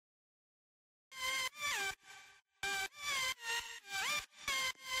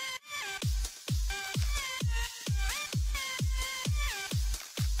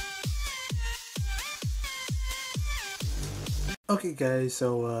Okay guys,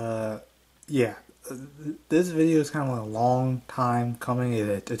 so yeah, this video is kind of a long time coming.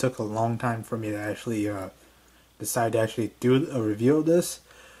 It took a long time for me to actually decide to actually do a review of this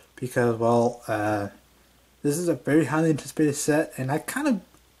because, well, this is a very highly anticipated set, and I kind of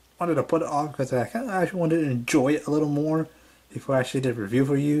wanted to put it off because I kind of actually wanted to enjoy it a little more before I actually did a review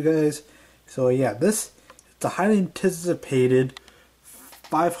for you guys. So yeah, this is the highly anticipated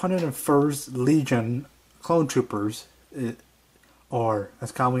 501st Legion Clone Troopers. Or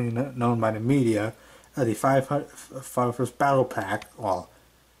as commonly known by the media, the 501st Battle Pack. Well,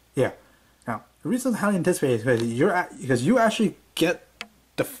 yeah. Now, the reason it's highly anticipated is because you actually get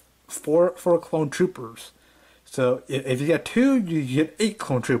the four clone troopers. So if you get two, you get 8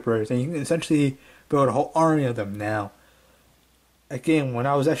 clone troopers, and you can essentially build a whole army of them. Now, again, when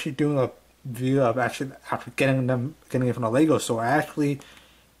I was actually doing a view of actually after getting it from the Lego store, I actually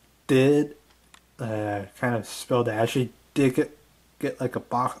did kind of spell that I actually did get like a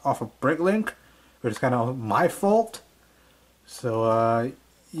box off of Bricklink, which is kind of my fault. So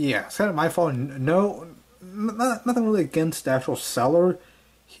yeah, it's kind of my fault. No, nothing really against the actual seller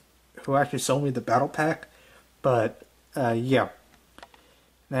who actually sold me the battle pack, but yeah.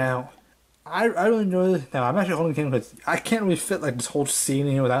 Now I really enjoy this. Now I'm actually holding the camera because I can't really fit like this whole scene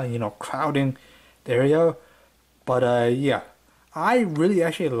in here without crowding the area. But yeah, I really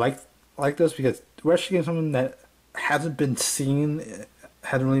actually like this because we're actually getting something that hasn't been seen,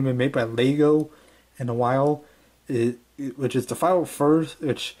 hasn't really been made by Lego in a while, which is the 501st,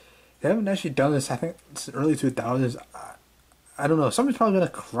 which they haven't actually done this, I think, since the early 2000s. I don't know, somebody's probably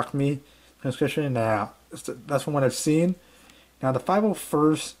going to correct me in the description. Now, that's from what I've seen. Now, the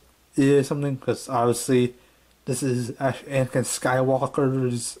 501st is something, because obviously, this is actually Anakin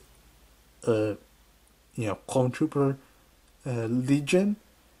Skywalker's, clone trooper Legion.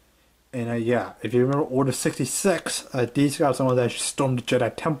 And yeah, if you remember Order 66, these guys are someone that actually stormed the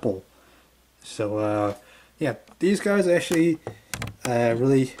Jedi Temple. So yeah, these guys actually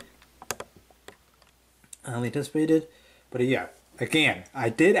really anticipated. But yeah, again, I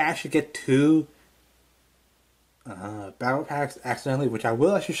did actually get 2 battle packs accidentally, which I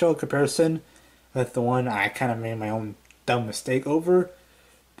will actually show a comparison with the one I kind of made my own dumb mistake over.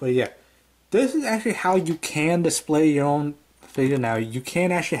 But yeah, this is actually how you can display your own figure. Now you can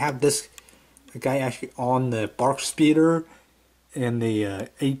actually have this guy actually on the Bark Speeder and the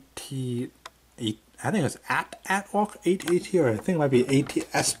AT8. I think it's AT-AT 8AT, or I think it might be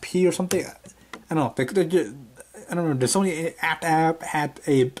AT-SP or something. I don't know. I don't remember. There's so many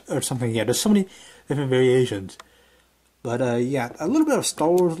AT-AT or something. Yeah, there's so many different variations. But yeah, a little bit of Star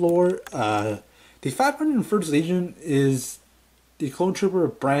Wars lore. The 501st Legion is the clone trooper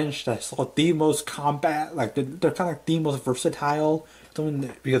branch that saw the most combat, like they're kind of like the most versatile.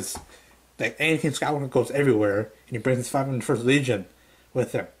 Because like Anakin Skywalker goes everywhere, and he brings his 501st Legion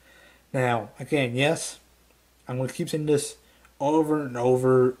with him. Now, again, yes, I'm going to keep saying this over and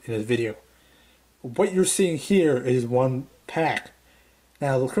over in this video. What you're seeing here is one pack.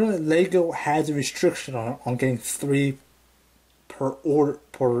 Now, currently Lego has a restriction on getting 3 per order,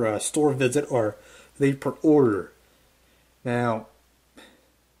 per store visit, or 3 per order. Now,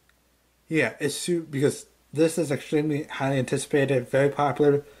 yeah, it's because this is extremely highly anticipated, very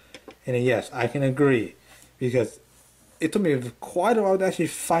popular, and yes, I can agree, because it took me quite a while to actually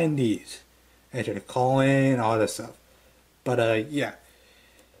find these, and to call in, all that stuff. But yeah.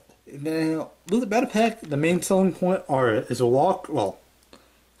 Now, with the battle pack, the main selling point is a walk. Well,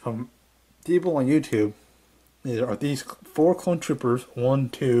 from people on YouTube, are these 4 clone troopers, 1,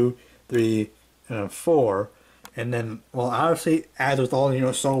 2, 3, and 4. And then, well, obviously, as with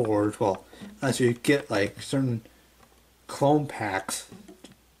all Star Wars, well, as you get like certain clone packs,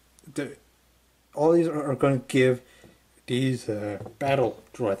 all these are going to give these battle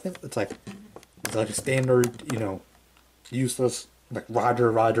droid. I think it's like a standard, useless like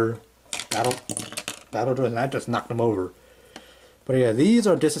Roger battle droid, and I just knocked them over. But yeah, these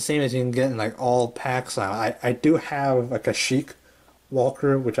are just the same as you can get in like all packs. I do have like a Sheik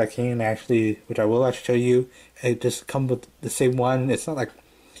Walker, which I will actually show you. It just comes with the same one. It's not like,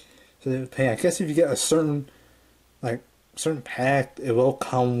 so I guess if you get a certain pack, it will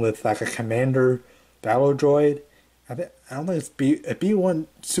come with like a commander battle droid. I don't think it's a B1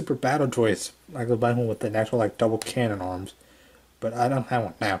 super battle droid. It's like the one with the actual like double cannon arms, but I don't have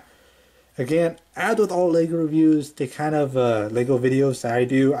one now. Again, as with all Lego reviews, they kind of Lego videos that I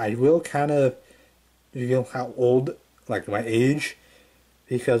do, I will kind of reveal how old, like my age.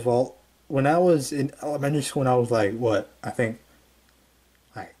 Because, well, when I was in elementary school, when I was like, what, I think,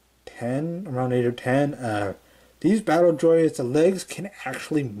 like 10, around 8 or 10, these battle droids, the legs can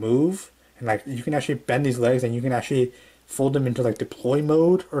actually move. And, like, you can actually bend these legs, and you can actually fold them into like deploy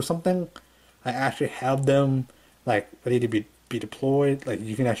mode or something. I actually have them like ready to be deployed. Like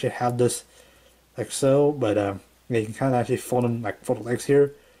you can actually have this like so, but yeah, you can kind of actually fold them like fold the legs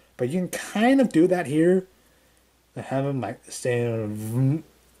here, but you can kind of do that here. I have them like stand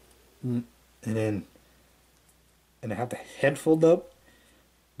and then I have the head fold up,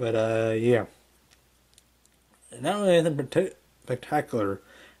 but yeah, not really anything spectacular.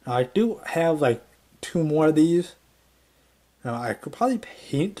 Now, I do have like 2 more of these. Now I could probably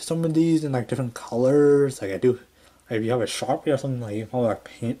paint some of these in like different colors. Like I do, like if you have a Sharpie or something, like you can probably like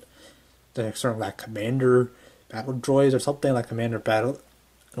paint the sort of like commander battle droids or something like commander battle,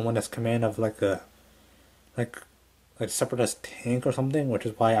 the one that's command of like a like separatist tank or something. Which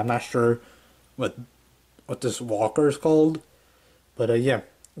is why I'm not sure what this walker is called. But yeah,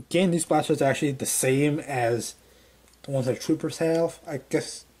 again, these blasters are actually the same as the ones that troopers have. I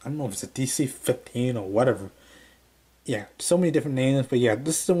guess I don't know if it's a DC-15 or whatever. Yeah, so many different names, but yeah,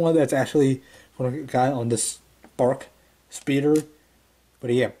 this is the one that's actually from a guy on this Spark speeder.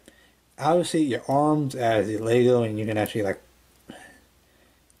 But yeah, obviously your arms as a Lego, and you can actually like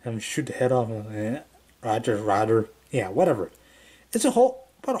have him shoot the head off. And Roger, yeah, whatever. It's about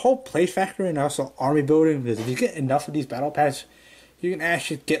a whole play factor and also army building, because if you get enough of these battle packs, you can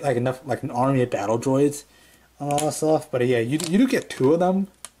actually get like enough like an army of battle droids and all that stuff. But yeah, you do get 2 of them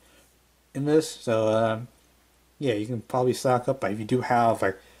in this, so yeah, you can probably stock up. But if you do have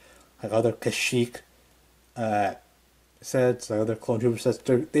like other Kashyyyk sets, like other clone trooper sets,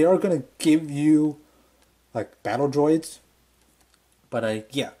 they are gonna give you like battle droids.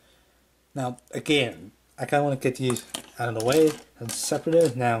 But yeah, now again, I kind of want to get these out of the way and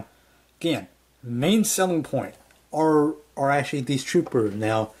separate. Now, again, main selling point are actually these troopers.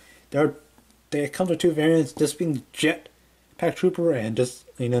 Now, they come with 2 variants, just being jet pack trooper and just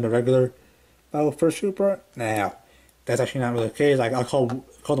the regular first trooper. Now, that's actually not really the case. Like I call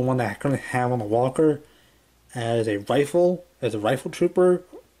the one that I currently have on the walker as a rifle trooper.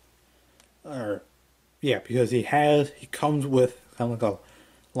 Or yeah, because he comes with kind of like a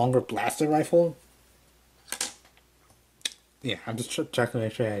longer blaster rifle. Yeah, I'm just checking to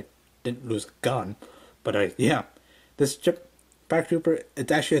make sure I didn't lose a gun. But yeah, this pack trooper,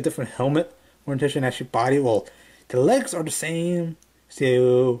 it's actually a different helmet orientation, actually body. Well, the legs are the same.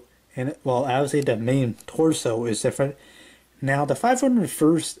 So, and well, obviously the main torso is different. Now the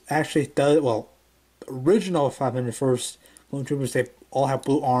 501st actually does, well, the original 501st clone troopers, they all have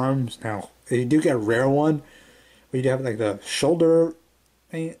blue arms. Now you do get a rare one where you do have like the shoulder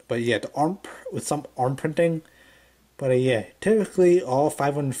thing, but yeah, the arm with some arm printing. But yeah, typically all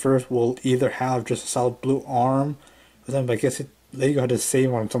 501st will either have just a solid blue arm, but then I guess they got the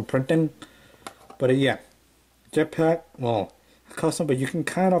same on some printing. But yeah, jetpack, well, custom, but you can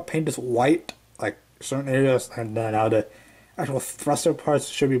kind of paint this white, like certain areas, and then now the actual thruster parts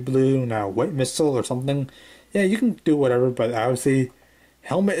should be blue. Now white missile or something, yeah, you can do whatever. But obviously,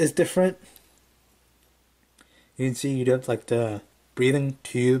 helmet is different. You can see you have like the breathing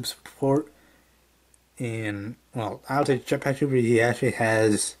tube support. And well, out of jetpack trooper, he actually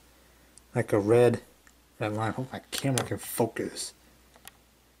has like a red line. I hope my camera can focus.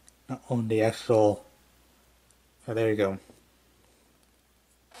 Not on the actual. Oh, there you go.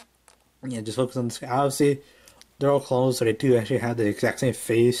 Yeah, just focus on the screen. Obviously, they're all clones, so they do actually have the exact same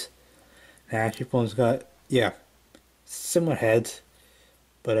face. And actually, one's got similar heads,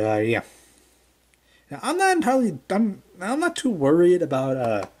 but yeah. Now, I'm not too worried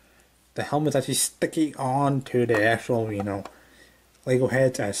about the helmet's actually sticking on to the actual, Lego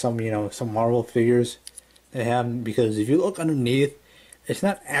heads as some Marvel figures they have, because if you look underneath, it's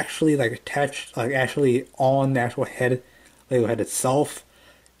not actually like attached, like actually on the actual head, Lego head itself.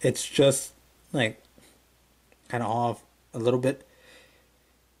 It's just like kind of off a little bit.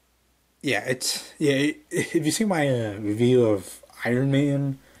 Yeah, if you see my review of Iron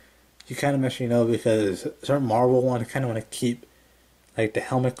Man, you kind of actually know, because certain Marvel ones kind of want to keep like the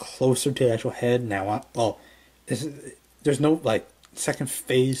helmet closer to the actual head. Now, well, there's no like second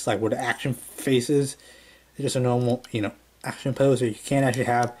face, like where the action face is. It's just a normal, action pose, so you can't actually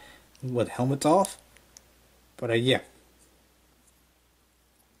have with helmets off. But yeah.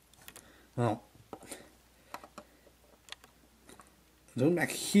 Well, zoom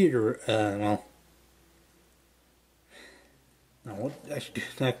back here. Well, now what I should do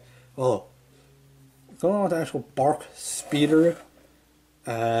next? Oh, going on with the actual Bark speeder.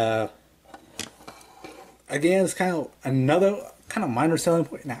 Again, it's kind of another kind of minor selling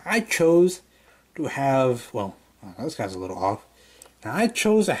point. Now, I chose to have, well, this guy's a little off. Now, I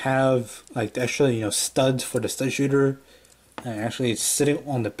chose to have like the extra, studs for the stud shooter, and actually sitting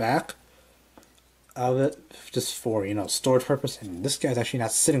on the back. of it just for, storage purpose, and this guy's actually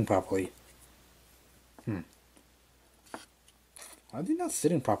not sitting properly. Why are they not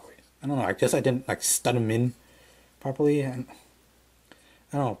sitting properly? I don't know. I guess I didn't like stud them in properly, and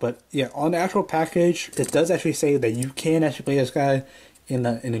I don't know. But yeah, on the actual package, it does actually say that you can actually play this guy in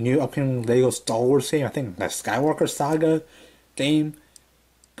the new upcoming Lego Star Wars game. I think the Skywalker Saga game.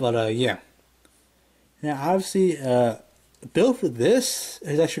 But yeah. Now obviously, the build for this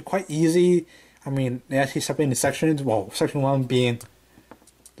is actually quite easy. I mean, they actually separate into sections. Well, section 1 being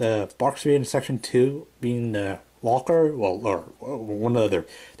the Bark Speeder, and section 2 being the Walker. Well, or one or the other.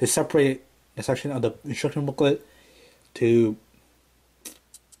 They separate the section of the instruction booklet to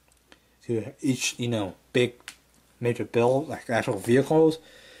each, big major build, like actual vehicles.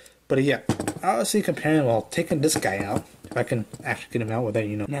 But yeah, obviously comparing, well, taking this guy out, if I can actually get him out with that,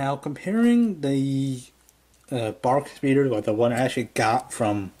 Now, comparing the Bark Speeder, like the one I actually got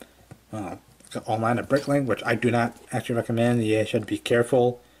from online at Bricklink, which I do not actually recommend. You should be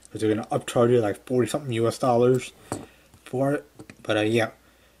careful, because they're going to upcharge you like 40 something US dollars for it. But yeah,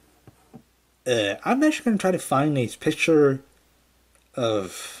 I'm actually going to try to find a picture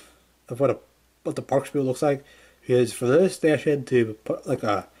of what the Bark Speeder looks like, because for this they actually had to put like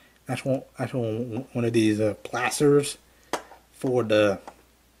a actual one of these plasters for the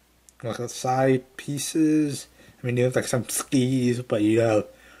side pieces. I mean, you have like some skis, but you have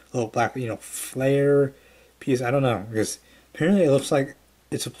a little black, flare piece. I don't know, because apparently it looks like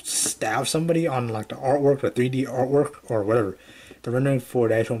it's supposed to stab somebody on like the artwork, the 3D artwork, or whatever, the rendering for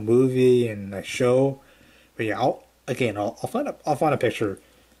the actual movie and the show. But yeah, I'll find a picture.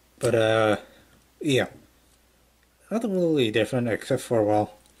 But yeah, nothing really different except for,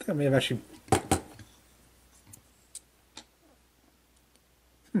 well, I think I may have actually.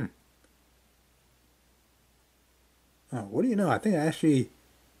 Oh, what do you know? I think I actually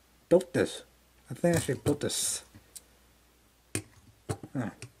built this.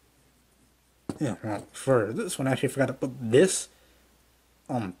 Yeah, well, for this one, I actually forgot to put this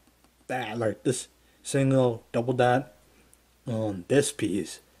on that, like this single double dot on this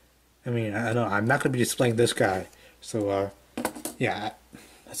piece. I mean, I know I'm not going to be displaying this guy, so yeah,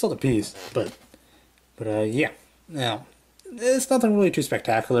 I saw the piece, but yeah. Now, it's nothing really too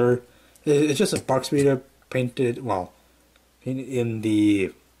spectacular. It's just a Bark Speeder painted, well, in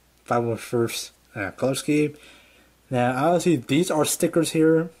the 501st color scheme. Now, obviously, these are stickers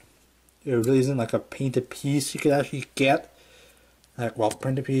here. It really isn't like a painted piece you could actually get. Like, well,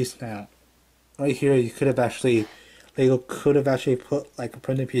 printed piece. Now, right here, you could have actually, Lego could have actually put like a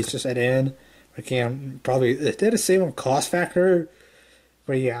printed piece just at the end. Again, probably it did a save on cost factor.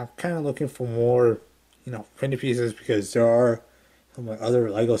 But yeah, I'm kind of looking for more, printed pieces, because there are some other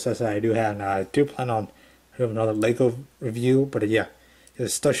Lego sets that I do have. Now, I do plan on doing another Lego review. But yeah, the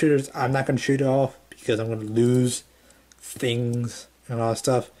stud shooters, I'm not going to shoot it off because I'm going to lose things and all that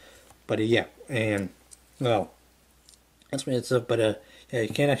stuff. But yeah, and well, that's what it's up. But yeah, you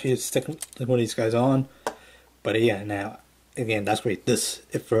can't actually stick one of these guys on. But yeah, now again, that's great. This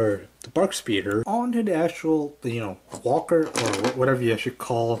if for the Bark Speeder. On to the actual, Walker, or whatever you should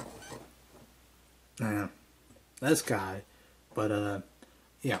call this guy. But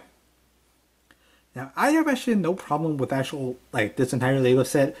yeah. Now I have actually no problem with actual like this entire Lego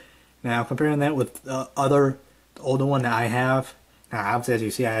set. Now comparing that with the older one that I have. Now obviously, as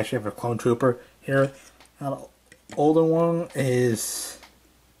you see, I actually have a clone trooper here. Now the older one is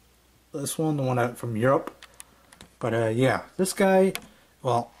this one, the one from Europe. But yeah, this guy,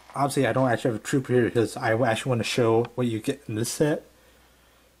 well, obviously I don't actually have a trooper here because I actually want to show what you get in this set.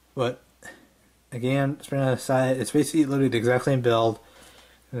 But again, spinning on the side, it's basically literally the exact same build.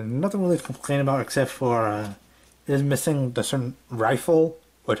 And nothing really to complain about except for it is missing the certain rifle,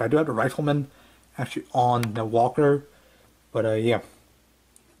 which I do have the rifleman actually on the Walker. But yeah.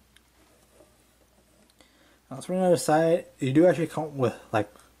 Now, spinning on the side, you do actually come with like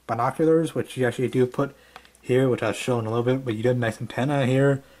binoculars, which you actually do put here, which I'll show in a little bit, but you did a nice antenna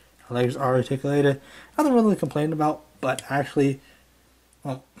here. The legs are articulated. Nothing really complained about, but actually,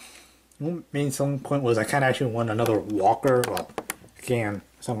 well, one main selling point was I kind of actually want another Walker. Well, again,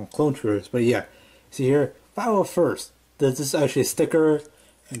 some clone troopers, but yeah. See here, 501st. This is actually a sticker,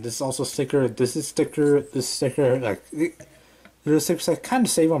 and this is also a sticker. This is sticker. This sticker, like there's stickers I kind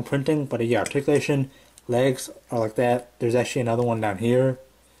of save on printing, but yeah, articulation, legs are like that. There's actually another one down here.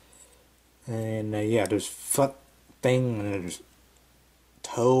 And yeah, there's foot thing, and there's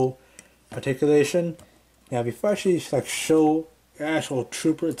toe articulation. Now, before I actually like show the actual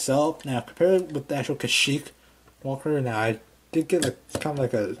trooper itself, now compare it with the actual Kashyyyk Walker. Now, I did get like kind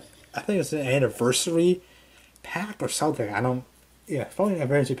of like I think it's an anniversary pack or something. I don't, yeah, probably an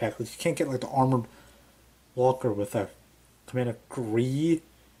anniversary pack. But you can't get like the armored walker with a Commander Gree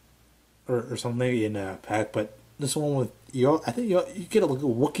or something in a pack, but this one with I think you get a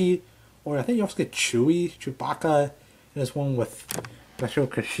Wookiee, or I think you also get Chewbacca, and this one with actual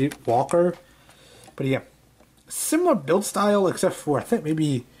Kashyyyk Walker. But yeah, similar build style except for I think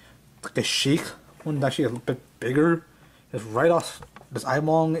maybe the Kashyyyk one's actually a little bit bigger. It's right off this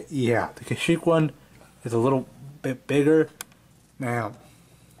eyeball. Yeah, the Kashyyyk one is a little bit bigger. Now,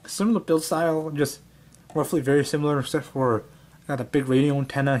 similar build style, just roughly very similar except for got a big radio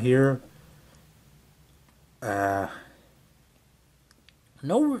antenna here.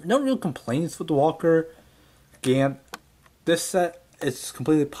 No real complaints with the Walker. Again, this set is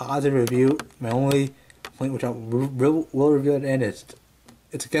completely positive review. My only complaint, which I will reveal at the end, is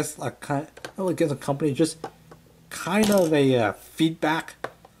it's against against a company, just kind of a feedback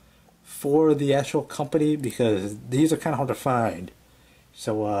for the actual company, because these are kind of hard to find.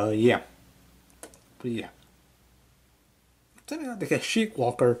 So yeah, but yeah. Then I got the Kashyyyk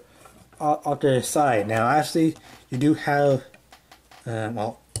Walker off to the side. Now, actually, you do have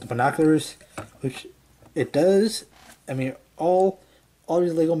well, the binoculars, which it does. I mean, all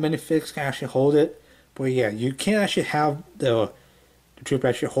these Lego minifigs can actually hold it, but yeah, you can't actually have the trooper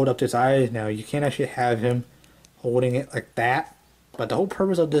actually hold up his eyes. Now, you can't actually have him holding it like that. But the whole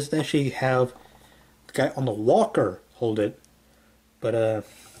purpose of this is to actually have the guy on the walker hold it. But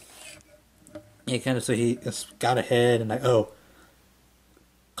yeah, kind of so he got ahead and like, oh,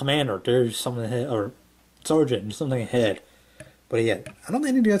 Commander, there's something ahead, or Sergeant, there's something ahead. But yeah, I don't think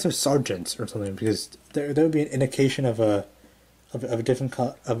any of you guys are sergeants or something, because there would be an indication of a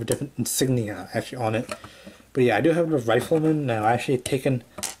different insignia actually on it. But yeah, I do have the rifleman now actually taken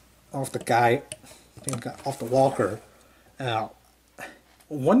off the guy, off the walker. Now,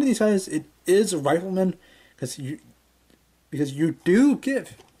 one of these guys, it is a rifleman, because you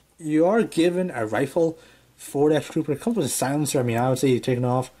are given a rifle for that trooper. It comes with a silencer. I mean, obviously you take it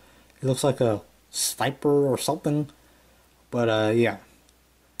off, it looks like a sniper or something. But yeah.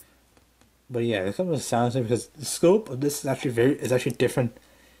 But yeah, it comes with a silencer because the scope of this is actually different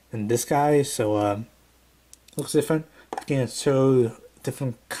than this guy. So looks different. Again, so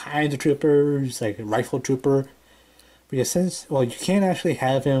different kinds of troopers, like a rifle trooper. But yeah, since you can't actually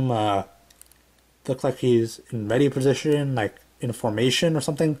have him look like he's in ready position, like in a formation or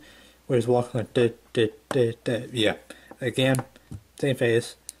something, where he's walking like yeah. Again, same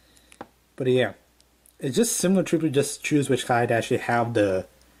face. But yeah, it's just similar trooper. Just choose which guy to actually have the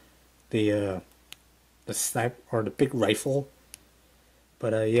sniper or the big rifle.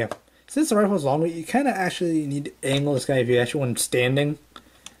 But yeah, since the rifle is longer, you kind of actually need to angle this guy if you actually want him standing.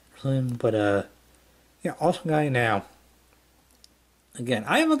 But yeah, awesome guy. Now, again,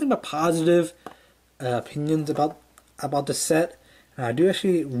 I have nothing but positive opinions about the set. And I do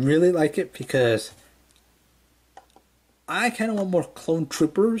actually really like it because I kind of want more clone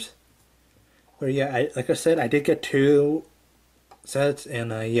troopers. Where yeah, like I said, I did get 2 sets,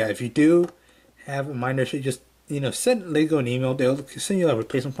 and yeah, if you do have a minor issue, just send Lego an email. They'll send you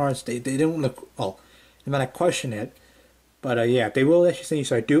replacement parts. They don't look they might not question it, but yeah, they will actually send you.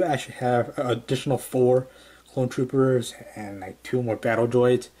 So I do actually have an additional 4 clone troopers and like 2 more battle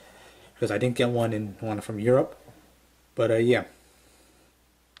droids, because I didn't get one from Europe. But yeah.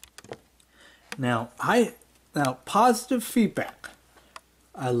 Now positive feedback.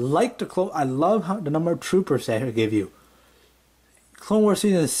 I like I love the number of troopers they give you. Clone Wars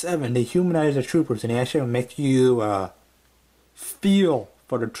Season 7, they humanize the troopers, and they actually make you feel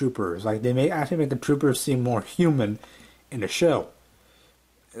for the troopers. Like, they actually make the troopers seem more human in the show.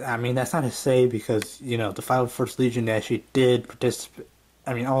 I mean, that's not to say, because the 501st Legion actually did participate.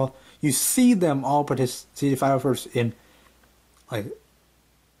 I mean, you see them all see the 501st in like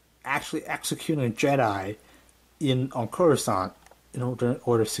actually executing a Jedi on Coruscant in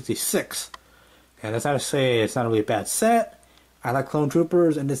Order 66. And that's not to say it's not really a bad set. I like Clone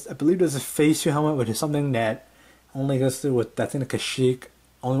Troopers, and I believe there's a face suit helmet, which is something that only goes through with, I think, the Kashyyyk.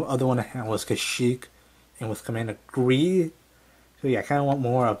 Only other one I had was Kashyyyk and with Commander Gree. So yeah, I kind of want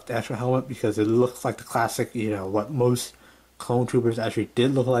more of the actual helmet, because it looks like the classic, what most Clone Troopers actually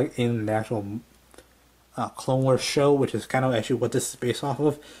did look like in the actual Clone Wars show, which is kind of actually what this is based off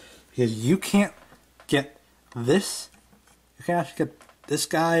of. Because you can't get this. You can't actually get this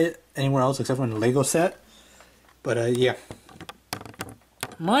guy anywhere else except for in the Lego set. But yeah.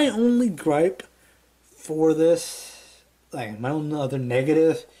 My only gripe for this, like my only other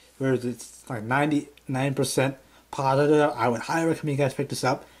negative, whereas it's like 99% positive, I would highly recommend you guys pick this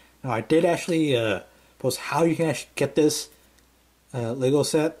up. Now, I did actually post how you can actually get this Lego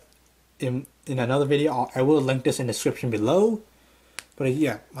set in another video. I will link this in the description below. But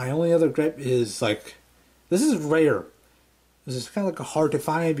yeah, my only other gripe is like This is rare. This is kind of like hard to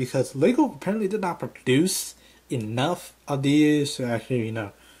find because Lego apparently did not produce enough of these to actually,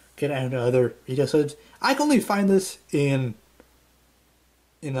 get into other video sets. I can only find this in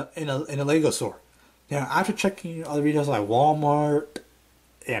a Lego store. Now, after checking other videos like Walmart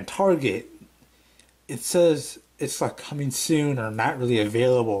and Target, it says it's like coming soon or not really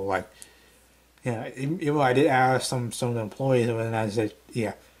available. Like, even though I did ask some of the employees, and I said,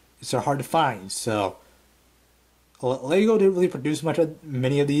 it's hard to find. So, Lego didn't really produce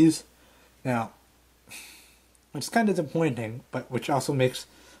many of these. Now, which is kind of disappointing, but which also makes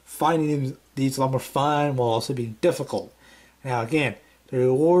finding these a lot more fun while also being difficult. Now, again, the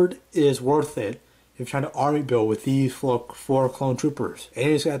reward is worth it if you're trying to army build with these four clone troopers.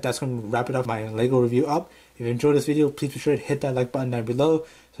 Anyways, that's going to wrap it up my Lego review up. If you enjoyed this video, please be sure to hit that like button down below.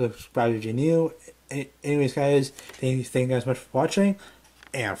 Subscribe if you're new. Anyways, guys, thank you guys so much for watching,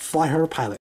 and fly hard, pilot.